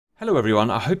Hello everyone,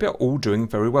 I hope you're all doing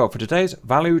very well. For today's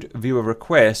valued viewer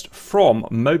request from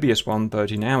Mobius1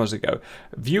 13 hours ago.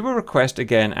 Viewer request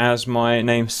again, as my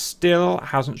name still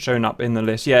hasn't shown up in the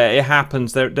list. Yeah, it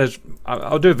happens.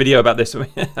 I'll do a video about this.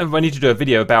 I need to do a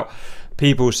video about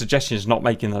people's suggestions not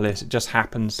making the list. It just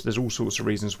happens. There's all sorts of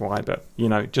reasons why, but you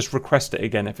know, just request it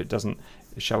again if it doesn't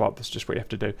show up. That's just what you have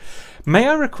to do. May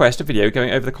I request a video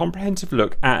going over the comprehensive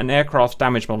look at an aircraft's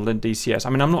damage model in DCS? I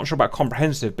mean, I'm not sure about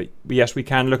comprehensive, but yes, we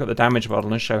can look at the damage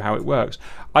model and show how it works.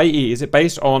 I.e., is it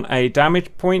based on a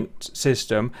damage point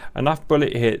system, enough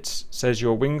bullet hits says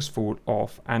your wings fall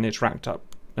off and it's racked up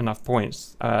enough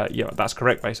points? Yeah, that's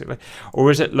correct basically. Or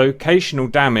is it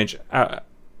locational damage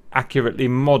accurately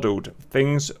modeled?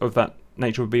 Things of that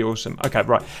nature would be awesome. Okay,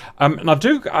 right. And I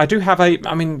do have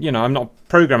I mean, you know, I'm not a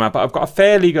programmer, but I've got a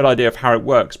fairly good idea of how it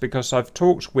works because I've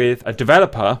talked with a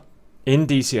developer in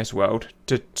DCS World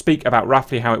to speak about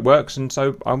roughly how it works, and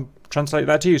so I'll translate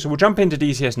that to you. So we'll jump into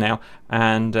DCS now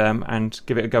and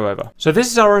give it a go over. So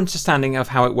this is our understanding of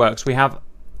how it works. We have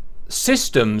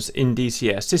systems in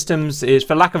DCS. Systems is,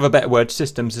 for lack of a better word,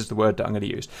 systems is the word that I'm going to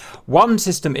use. One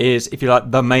system is, if you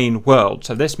like, the main world.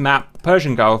 So this map, the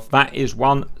Persian Gulf, that is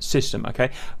one system,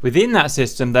 okay? Within that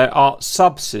system, there are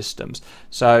subsystems.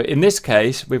 So in this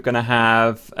case, we're going to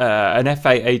have an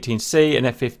FA-18C, an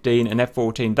F-15, an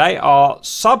F-14. They are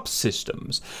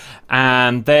subsystems.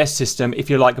 And their system, if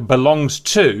you like, belongs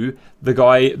to the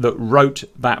guy that wrote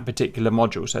that particular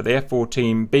module. So the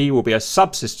F-14B will be a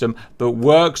subsystem that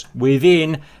works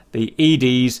within the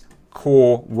ED's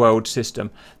core world system.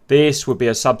 This would be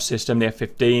a subsystem, the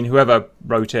F-15, whoever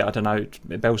wrote it, I don't know,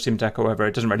 Bell Simtech or whatever,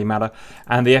 it doesn't really matter.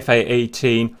 And the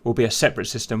FA-18 will be a separate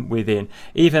system within.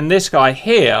 Even this guy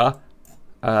here,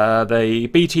 the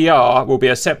BTR, will be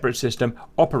a separate system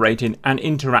operating and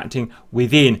interacting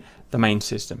within the main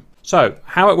system. So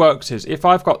how it works is, if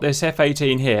I've got this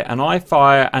F-18 here and I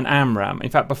fire an AMRAAM, in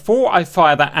fact before I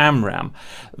fire that AMRAAM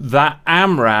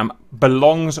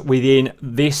belongs within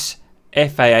this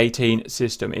FA-18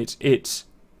 system. It's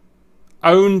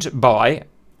owned by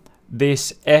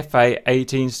this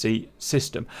FA-18C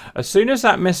system. As soon as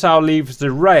that missile leaves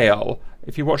the rail,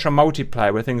 if you watch a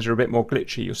multiplayer where things are a bit more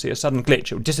glitchy, you'll see a sudden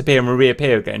glitch. It will disappear and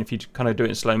reappear again if you kind of do it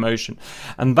in slow motion.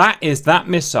 And that is that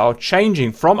missile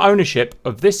changing from ownership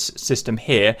of this system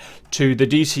here to the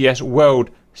DCS world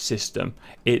system.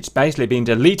 It's basically being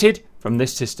deleted from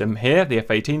this system here, the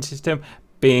F-18 system,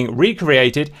 being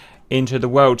recreated into the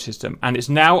world system. And it's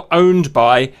now owned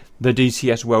by the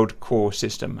DCS world core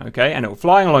system, okay? And it will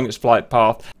fly along its flight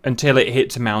path until it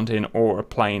hits a mountain or a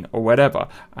plane or whatever.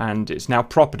 And it's now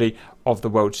property of the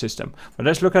world system. But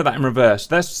let's look at that in reverse.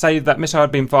 Let's say that missile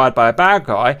had been fired by a bad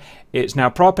guy. It's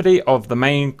now property of the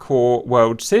main core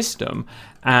world system.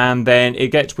 And then it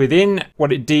gets within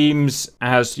what it deems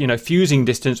as, you know, fusing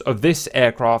distance of this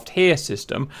aircraft here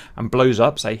system and blows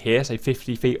up, say here, say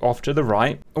 50 feet off to the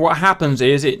right. What happens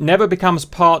is it never becomes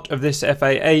part of this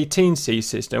FA-18C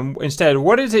system. Instead,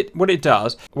 what it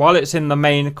does, while it's in the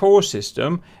main core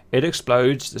system, it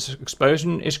explodes, this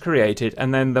explosion is created,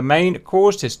 and then the main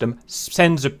core system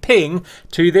sends a ping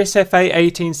to this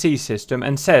FA-18C system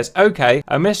and says, okay,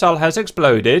 a missile has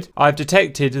exploded. I've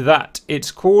detected that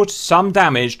it's caused some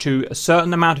damage to a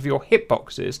certain amount of your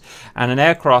hitboxes, and an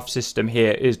aircraft system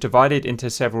here is divided into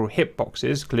several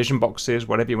hitboxes, collision boxes,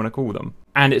 whatever you want to call them.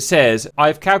 And it says,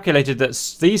 I've calculated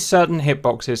that these certain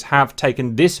hitboxes have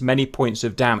taken this many points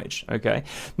of damage, okay?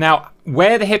 Now,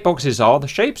 where the hitboxes are, the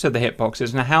shapes of the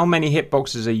hitboxes, and how many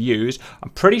hitboxes are used,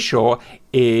 I'm pretty sure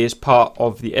is part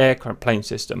of the airplane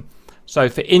system. So,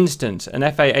 for instance, an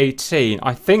FA-18,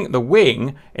 I think the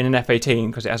wing in an F-18,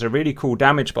 because it has a really cool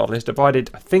damage model, is divided,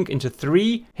 I think, into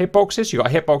 3 hitboxes. You've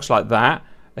got a hitbox like that.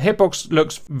 The hitbox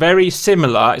looks very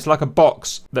similar. It's like a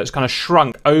box that's kind of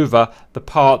shrunk over the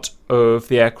part of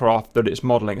the aircraft that it's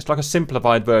modeling. It's like a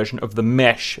simplified version of the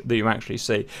mesh that you actually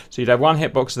see. So you'd have one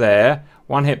hitbox there,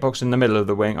 one hitbox in the middle of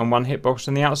the wing, and one hitbox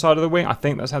on the outside of the wing. I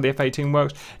think that's how the F-18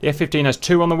 works. The F-15 has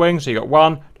 2 on the wing, so you've got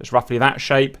one that's roughly that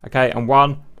shape, okay, and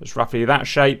one that's roughly that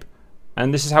shape.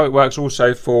 And this is how it works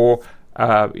also for,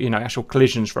 you know, actual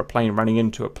collisions for a plane running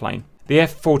into a plane. The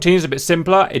F-14 is a bit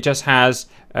simpler. It just has,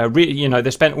 you know,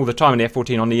 they spent all the time in the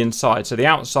F-14 on the inside. So the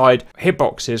outside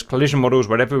hitboxes, collision models,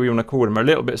 whatever we want to call them, are a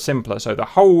little bit simpler. So the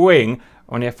whole wing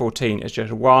on the F-14 is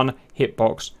just one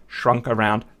hitbox shrunk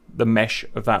around the mesh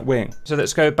of that wing. So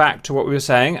let's go back to what we were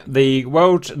saying. The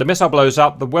missile blows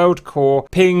up, the world core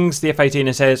pings the F-18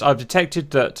 and says, I've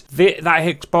detected that that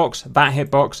hitbox, that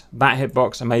hitbox, that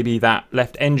hitbox, and maybe that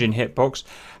left engine hitbox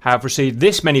have received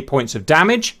this many points of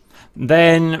damage.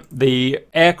 Then the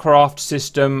aircraft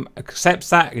system accepts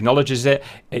that, acknowledges it.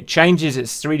 It changes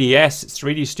its 3DS, its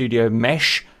 3D Studio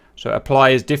mesh. So it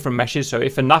applies different meshes. So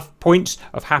if enough points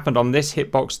have happened on this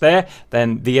hitbox there,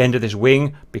 then the end of this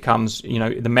wing becomes, you know,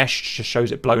 the mesh just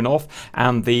shows it blown off.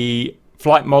 And the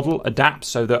flight model adapts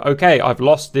so that, okay, I've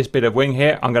lost this bit of wing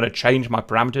here. I'm going to change my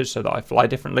parameters so that I fly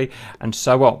differently, and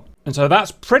so on. And so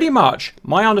that's pretty much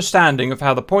my understanding of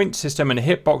how the point system and the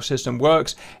hitbox system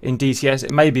works in DCS.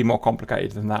 It may be more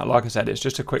complicated than that. Like I said, it's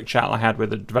just a quick chat I had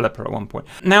with a developer at one point.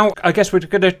 Now, I guess we're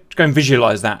going to go and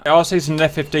visualize that. RC's in an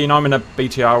F-15, I'm in a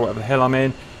BTR, whatever the hell I'm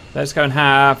in. Let's go and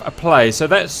have a play. So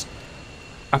let's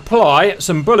apply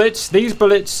some bullets. These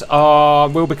bullets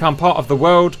will become part of the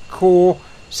world core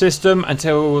system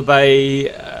until they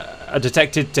are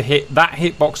detected to hit that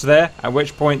hitbox there, at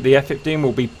which point the F-15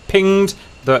 will be pinged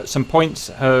that some points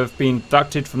have been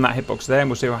deducted from that hitbox there, and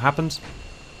we'll see what happens.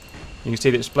 You can see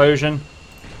the explosion.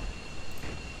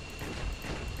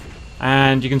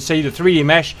 And you can see the 3D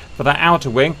mesh for that outer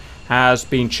wing has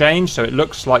been changed, so it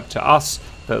looks like to us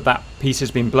that that piece has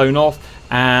been blown off,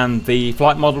 and the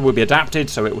flight model will be adapted,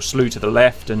 so it will slew to the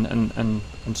left and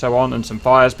so on, and some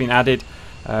fire's been added.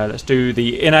 Let's do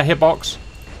the inner hitbox.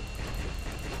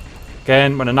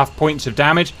 Again, when enough points of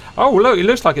damage. Oh, look, it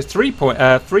looks like it's 3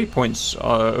 points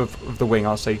of the wing,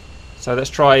 I'll see. So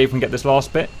let's try if we can get this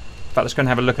last bit. In fact, let's go and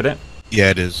have a look at it. Yeah,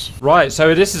 it is. Right,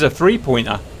 so this is a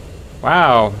 3-pointer.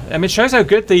 Wow. I mean, it shows how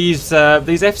good these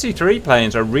FC3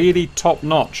 planes are really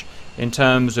top-notch in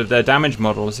terms of their damage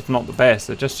models, if not the best.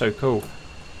 They're just so cool.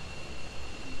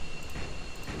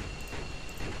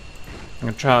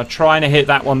 I'm trying to hit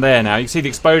that one there now. You can see the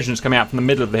explosions coming out from the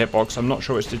middle of the hitbox. I'm not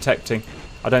sure it's detecting.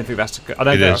 I don't think that's. I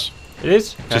don't. It is. It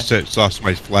is. Okay. Just it's lost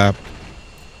my flap. Okay,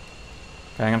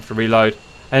 I'm gonna have to reload.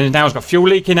 And now it's got fuel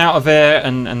leaking out of there,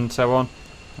 and so on.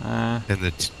 And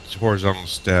the horizontal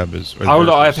stab is. Oh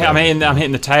look, I'm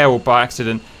hitting the tail by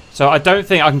accident. So I don't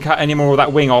think I can cut any more of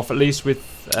that wing off, at least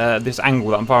with this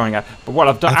angle that I'm firing at. But what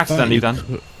I've accidentally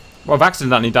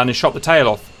done is shot the tail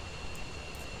off.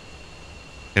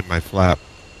 In my flap.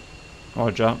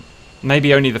 Roger.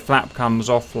 Maybe only the flap comes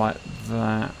off like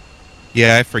that.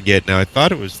 Yeah, I forget now. I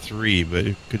thought it was 3, but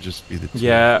it could just be the 2.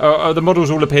 Yeah, the models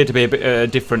all appear to be a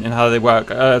bit different in how they work.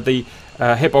 The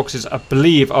hitboxes, I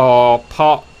believe, are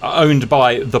owned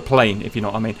by the plane, if you know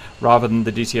what I mean, rather than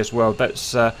the DCS world.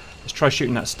 Let's try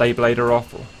shooting that stabilator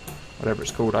off, or whatever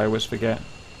it's called. I always forget.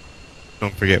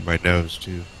 Don't forget my nose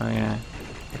too. Oh yeah.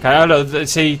 Okay, oh, look,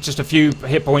 see, just a few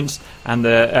hit points, and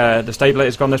the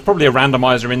stabilator's gone. There's probably a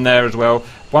randomizer in there as well.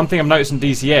 One thing I've noticed in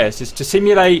DCS is to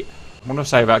simulate. What do I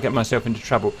say about getting myself into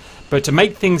trouble? But to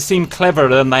make things seem cleverer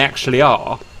than they actually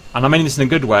are, and I mean this in a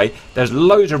good way, there's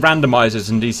loads of randomizers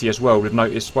in DCS World, we've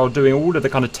noticed, while doing all of the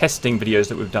kind of testing videos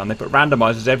that we've done. They put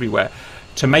randomizers everywhere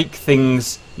to make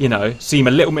things, you know, seem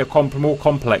a little bit more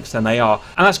complex than they are.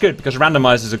 And that's good, because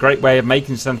randomizers is a great way of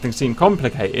making something seem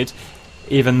complicated,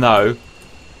 even though,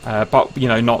 but, you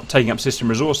know, not taking up system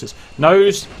resources.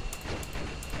 Nose,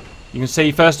 you can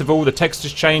see, first of all, the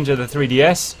textures change of the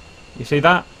 3DS. You see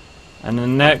that? And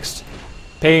then next,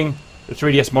 ping, the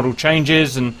 3DS model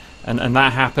changes, and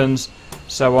that happens.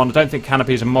 So on. I don't think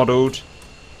canopies are modelled.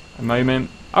 A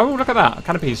moment. Oh, look at that.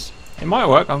 Canopies. It might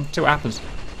work. I'll see what happens.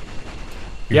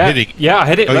 You're hitting. Yeah, I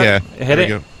hit it. Oh, look. yeah. I hit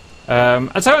it.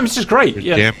 And so it's just great. There's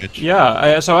yeah. damage.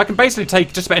 Yeah. So I can basically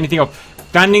take just about anything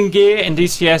off. Landing gear in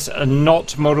DCS are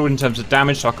not modelled in terms of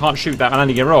damage, so I can't shoot that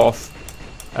landing gear off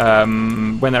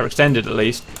when they're extended, at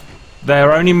least.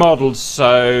 They're only modelled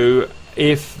so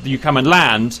if you come and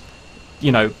land,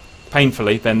 you know,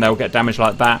 painfully, then they'll get damage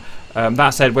like that. That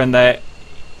said, when they're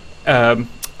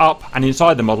up and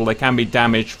inside the model, they can be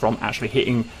damaged from actually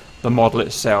hitting the model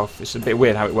itself. It's a bit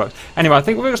weird how it works. Anyway, I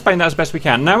think we'll explain that as best we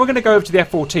can. Now we're going to go over to the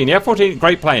F-14. The F-14,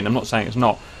 great plane. I'm not saying it's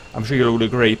not. I'm sure you'll all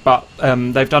agree. But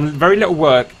they've done very little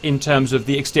work in terms of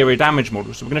the exterior damage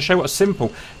model. So we're going to show what a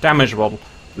simple damage model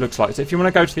looks like. So if you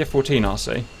want to go to the F-14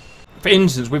 RC. For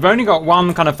instance, we've only got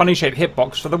one kind of funny shaped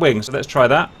hitbox for the wing, so let's try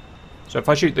that. So if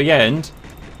I shoot the end,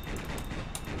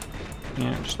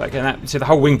 yeah, just about getting that. See, the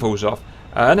whole wing falls off,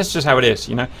 and that's just how it is,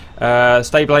 you know.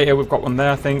 Stabilator, we've got one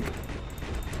there, I think.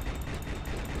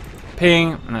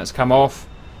 Ping, and that's come off.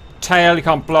 Tail, you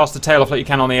can't blast the tail off like you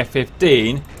can on the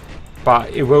F-15,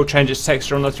 but it will change its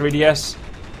texture on the 3DS.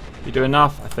 You do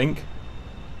enough, I think.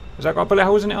 Has that got bullet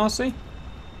holes in it, RC?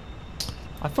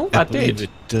 I thought that did. It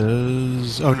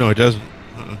does. Oh no, it doesn't.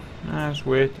 That's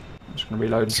weird. I'm just going to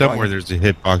reload and try Somewhere again. there's a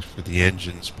hitbox for the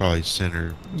engines, probably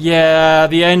center. Yeah,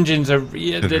 the engines are.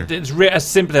 Yeah, Center. it's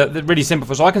they're really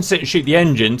simple. So I can sit and shoot the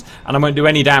engines, and I won't do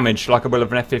any damage like I will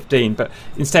of an F-15. But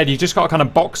instead, you just got a kind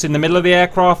of box in the middle of the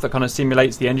aircraft that kind of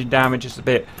simulates the engine damage. It's a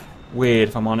bit weird,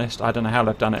 if I'm honest. I don't know how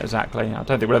they've done it exactly. I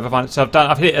don't think we'll ever find it. So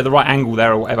I've hit it at the right angle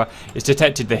there or whatever. It's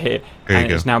detected the hit, There you and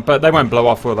go. it's now. But they won't blow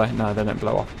off, will they? No, they don't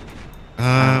blow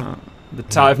off.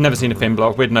 I've never seen a fin blow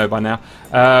off. We'd know by now.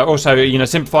 Also, you know,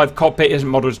 simplified cockpit isn't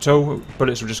modelled at all.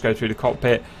 Bullets will just go through the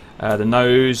cockpit. The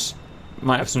nose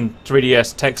might have some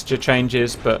 3DS texture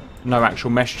changes, but no actual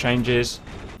mesh changes.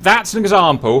 That's an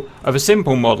example of a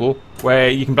simple model where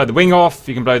you can blow the wing off,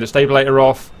 you can blow the stabilator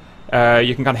off,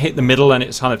 you can kind of hit the middle and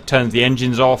it kind of turns the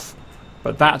engines off.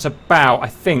 But that's about, I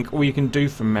think, all you can do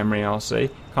from memory, RC.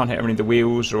 Can't hit any of the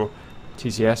wheels or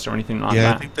TCS or anything like that.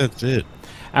 Yeah, I think that's it.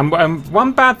 And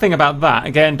one bad thing about that,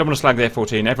 again, don't want to slag the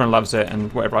F-14, everyone loves it,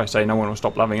 and whatever I say, no one will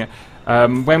stop loving it.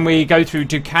 When we go through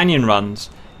do canyon runs,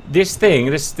 this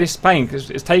plane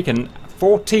is taken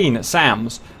 14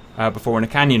 SAMs before in a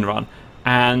canyon run,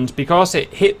 and because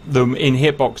it hit them in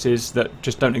hitboxes that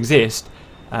just don't exist,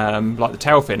 like the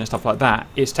tail fin and stuff like that,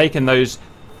 it's taken those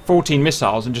 14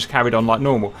 missiles and just carried on like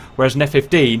normal, whereas an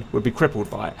F-15 would be crippled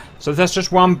by it. So that's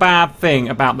just one bad thing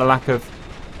about the lack of...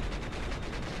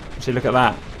 See, look at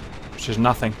that. It's just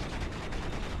nothing.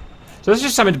 So that's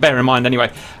just something to bear in mind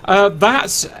anyway.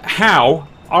 That's how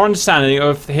our understanding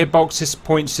of the hitbox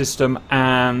point system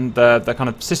and the kind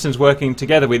of systems working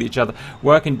together with each other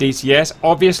work in DCS.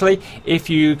 Obviously, if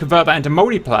you convert that into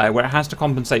multiplayer where it has to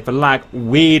compensate for lag,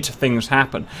 weird things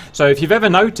happen. So if you've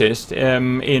ever noticed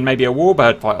in maybe a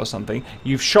warbird fight or something,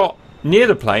 you've shot near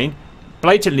the plane,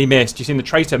 blatantly missed, you've seen the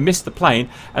traitor miss the plane,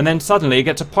 and then suddenly it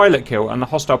gets a pilot kill and the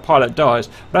hostile pilot dies.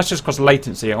 But that's just because of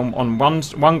latency. On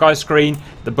one guy's screen,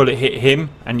 the bullet hit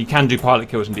him, and you can do pilot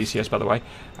kills in DCS, by the way.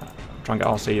 Try and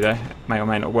get RC there, may or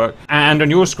may not work. And on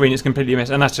your screen it's completely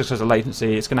missed, and that's just because of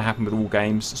latency. It's going to happen with all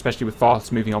games, especially with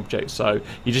fast moving objects. So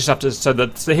you just have to, so the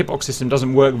hitbox system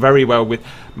doesn't work very well with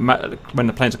when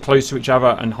the planes are close to each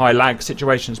other and high lag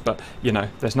situations, but you know,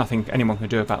 there's nothing anyone can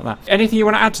do about that. Anything you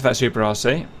want to add to that, Super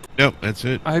RC? Nope, that's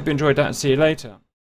it. I hope you enjoyed that and see you later.